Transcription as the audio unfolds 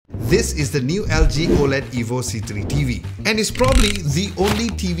This is the new LG OLED Evo C3 TV, and it's probably the only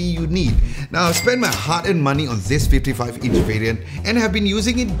TV you need. Now, I've spent my hard-earned money on this 55-inch variant and have been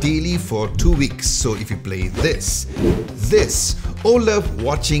using it daily for 2 weeks. So if you play this, or love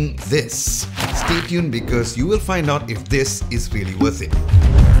watching this, stay tuned because you will find out if this is really worth it.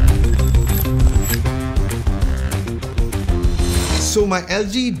 So my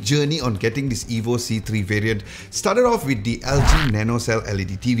LG journey on getting this Evo C3 variant started off with the LG NanoCell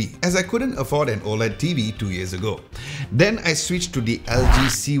LED TV, as I couldn't afford an OLED TV 2 years ago. Then I switched to the LG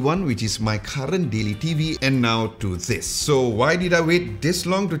C1, which is my current daily TV, and now to this. So why did I wait this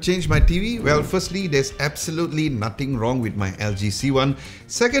long to change my TV? Well, firstly, there's absolutely nothing wrong with my LG C1.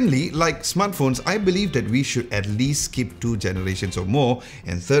 Secondly, like smartphones, I believe that we should at least skip 2 generations or more.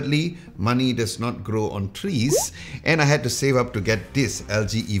 And thirdly, money does not grow on trees, and I had to save up to get this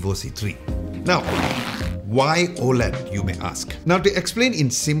LG Evo C3. Now, why OLED, you may ask? Now, to explain in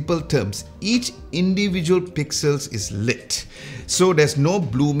simple terms, each individual pixels is lit. So there's no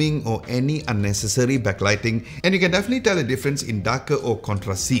blooming or any unnecessary backlighting, and you can definitely tell a difference in darker or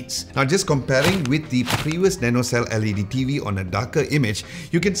contrast scenes. Now, just comparing with the previous NanoCell LED TV on a darker image,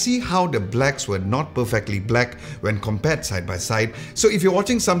 you can see how the blacks were not perfectly black when compared side by side. So if you're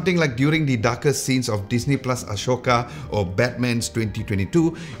watching something like during the darker scenes of Disney Plus Ashoka or Batman's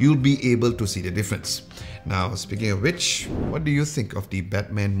 2022, you'll be able to see the difference. Now, speaking of which, what do you think of the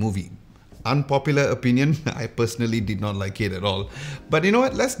Batman movie? Unpopular opinion, I personally did not like it at all. But you know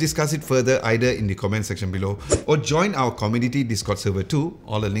what, let's discuss it further either in the comment section below or join our community Discord server too.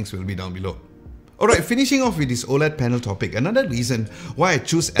 All the links will be down below. Alright, finishing off with this OLED panel topic, another reason why I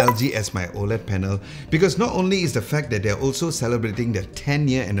choose LG as my OLED panel, because not only is the fact that they're also celebrating their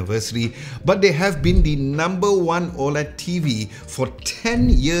 10-year anniversary, but they have been the #1 OLED TV for 10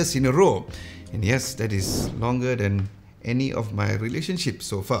 years in a row. And yes, that is longer than any of my relationships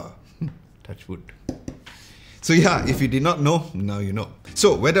so far. Touch wood. So yeah, if you did not know, now you know.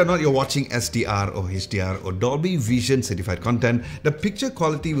 So whether or not you're watching SDR or HDR or Dolby Vision certified content, the picture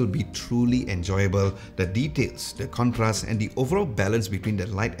quality will be truly enjoyable. The details, the contrast and the overall balance between the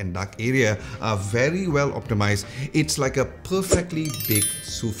light and dark area are very well optimized. It's like a perfectly baked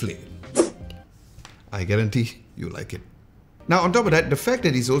souffle. I guarantee you like it. Now, on top of that, the fact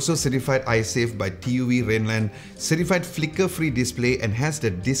that it's also certified eye-safe by TUV Rainland, certified flicker-free display and has the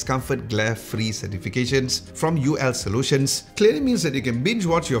discomfort glare-free certifications from UL Solutions clearly means that you can binge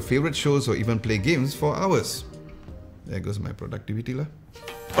watch your favorite shows or even play games for hours. There goes my productivity lah.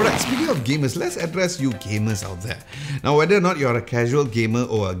 Alright, speaking of gamers, let's address you gamers out there. Now, whether or not you're a casual gamer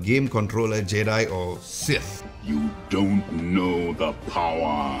or a game controller, Jedi or Sith, you don't know the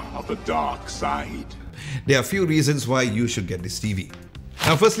power of the dark side. There are a few reasons why you should get this TV.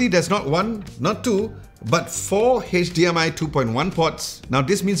 Now, firstly, there's not 1, not 2, but 4 HDMI 2.1 ports. Now,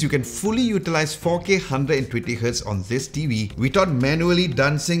 this means you can fully utilize 4K 120Hz on this TV without manually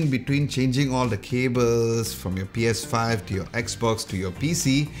dancing between changing all the cables from your PS5 to your Xbox to your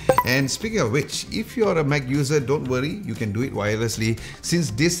PC. And speaking of which, if you're a Mac user, don't worry, you can do it wirelessly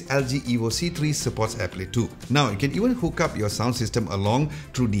since this LG Evo C3 supports AirPlay 2. Now, you can even hook up your sound system along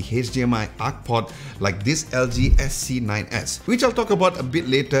through the HDMI ARC port like this LG SC9S, which I'll talk about a bit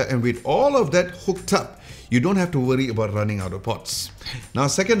later. And with all of that hooked up, you don't have to worry about running out of ports. Now,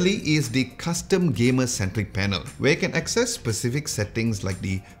 secondly is the custom gamer-centric panel, where you can access specific settings like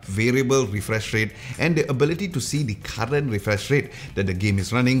the variable refresh rate and the ability to see the current refresh rate that the game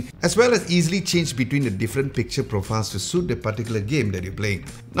is running, as well as easily change between the different picture profiles to suit the particular game that you're playing.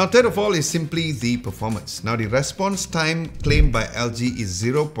 Now, third of all is simply the performance. Now, the response time claimed by LG is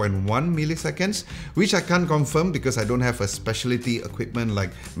 0.1 milliseconds, which I can't confirm because I don't have a specialty equipment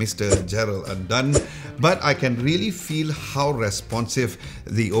like Mr. Gerald Undone, but I can really feel how responsive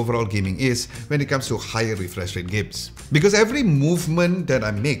the overall gaming is when it comes to higher refresh rate games. Because every movement that I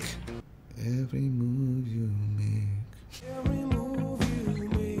make, every move you make,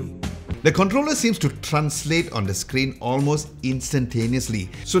 the controller seems to translate on the screen almost instantaneously.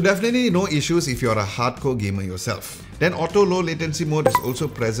 So definitely no issues if you're a hardcore gamer yourself. Then auto low latency mode is also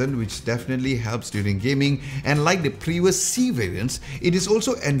present, which definitely helps during gaming, and like the previous C variants, it is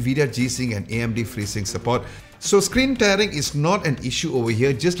also NVIDIA G-Sync and AMD FreeSync support. So screen tearing is not an issue over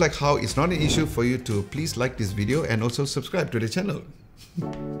here, just like how it's not an issue for you to please like this video and also subscribe to the channel.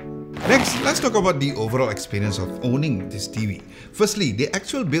 Next, let's talk about the overall experience of owning this TV. Firstly, the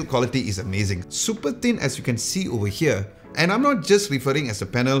actual build quality is amazing. Super thin as you can see over here. And I'm not just referring as the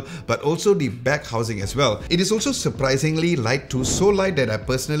panel, but also the back housing as well. It is also surprisingly light too, so light that I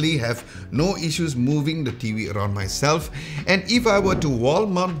personally have no issues moving the TV around myself. And if I were to wall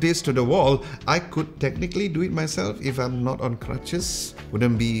mount this to the wall, I could technically do it myself if I'm not on crutches.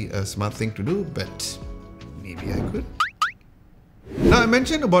 Wouldn't be a smart thing to do, but maybe I could. Now, I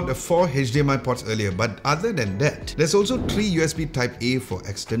mentioned about the 4 HDMI ports earlier, but other than that, there's also 3 USB Type-A for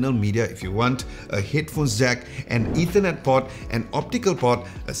external media if you want, a headphones jack, an Ethernet port, an optical port,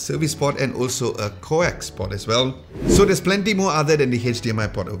 a service port, and also a coax port as well. So there's plenty more other than the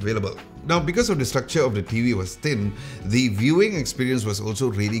HDMI port available. Now, because of the structure of the TV was thin, the viewing experience was also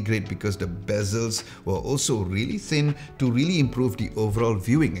really great because the bezels were also really thin to really improve the overall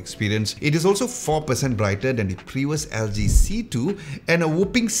viewing experience. It is also 4% brighter than the previous LG C2 and a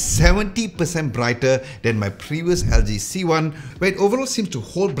whopping 70% brighter than my previous LG C1, where it overall seems to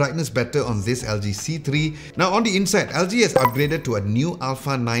hold brightness better on this LG C3. Now, on the inside, LG has upgraded to a new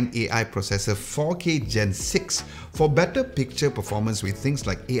Alpha 9 AI processor 4K Gen 6 for better picture performance with things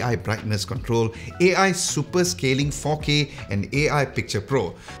like AI brightness control, AI super scaling 4K, and AI Picture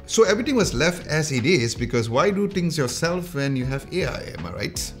Pro. So everything was left as it is because why do things yourself when you have AI, am I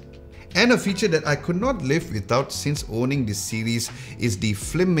right? And a feature that I could not live without since owning this series is the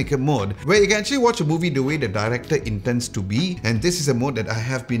filmmaker mode, where you can actually watch a movie the way the director intends to be. And this is a mode that I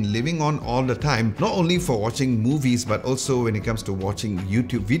have been living on all the time, not only for watching movies but also when it comes to watching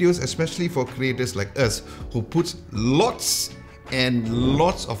YouTube videos, especially for creators like us who puts lots and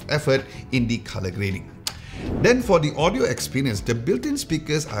lots of effort in the color grading. Then for the audio experience, the built-in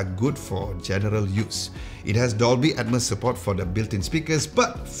speakers are good for general use. It has Dolby Atmos support for the built-in speakers,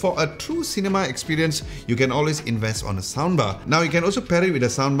 but for a true cinema experience, you can always invest on a soundbar. Now, you can also pair it with a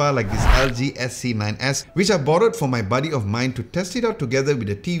soundbar like this LG SC9S, which I borrowed from my buddy of mine to test it out together with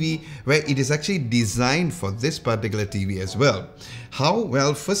the TV, where it is actually designed for this particular TV as well. How?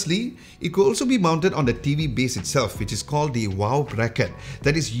 Well, firstly, it could also be mounted on the TV base itself, which is called the WOW bracket.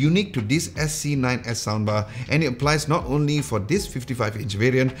 That is unique to this SC9S soundbar, and it applies not only for this 55-inch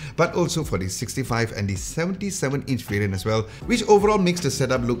variant, but also for the 65 and the 77-inch variant as well, which overall makes the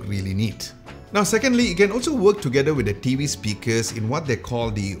setup look really neat. Now, secondly, it can also work together with the TV speakers in what they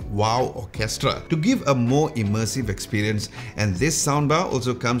call the WOW Orchestra to give a more immersive experience, and this soundbar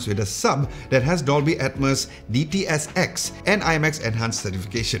also comes with a sub that has Dolby Atmos, DTS:X, and IMAX Enhanced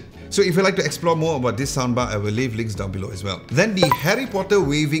certification. So if you'd like to explore more about this soundbar, I will leave links down below as well. Then the Harry Potter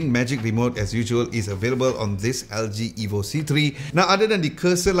waving magic remote as usual is available on this LG Evo C3. Now, other than the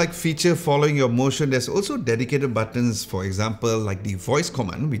cursor-like feature following your motion, there's also dedicated buttons, for example, like the voice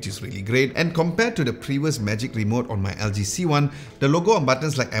command, which is really great. And compared to the previous magic remote on my LG C1, the logo on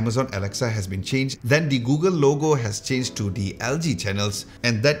buttons like Amazon Alexa has been changed. Then the Google logo has changed to the LG channels,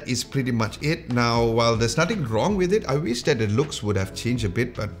 and that is pretty much it. Now, while there's nothing wrong with it, I wish that the looks would have changed a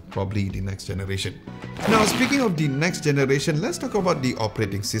bit, but probably the next generation. Now, speaking of the next generation, let's talk about the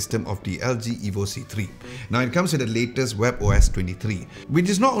operating system of the LG Evo C3. Now, it comes with the latest webOS 23, which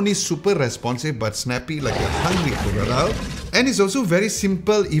is not only super responsive but snappy like a hungry crocodile, and it's also very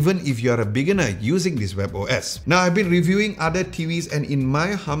simple even if you are a beginner using this webOS. Now, I've been reviewing other TVs, and in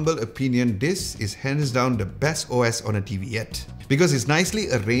my humble opinion, this is hands down the best OS on a TV yet, because it's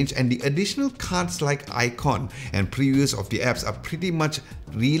nicely arranged and the additional cards like icon and previews of the apps are pretty much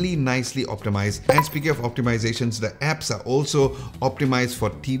really nicely optimized. And speaking of optimizations, the apps are also optimized for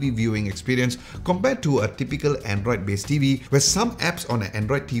TV viewing experience compared to a typical Android-based TV, where some apps on an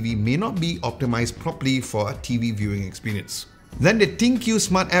Android TV may not be optimized properly for a TV viewing experience. Then the ThinQ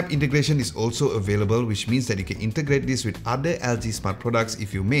Smart App integration is also available, which means that you can integrate this with other LG smart products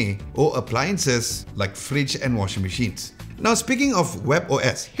if you may, or appliances like fridge and washing machines. Now, speaking of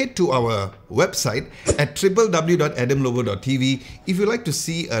webOS, head to our website at www.adamlobo.tv if you'd like to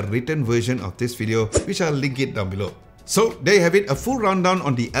see a written version of this video, which I'll link it down below. So there you have it, a full rundown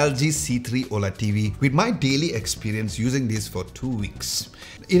on the LG C3 OLED TV with my daily experience using this for 2 weeks.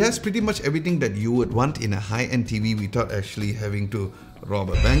 It has pretty much everything that you would want in a high-end TV without actually having to rob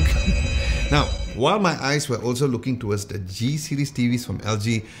a bank. Now, while my eyes were also looking towards the G series TVs from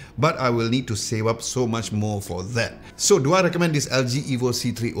LG, but I will need to save up so much more for that. So do I recommend this LG Evo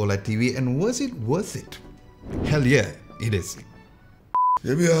C3 OLED TV, and was it worth it? Hell yeah, it is.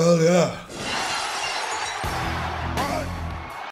 Give me a hell yeah.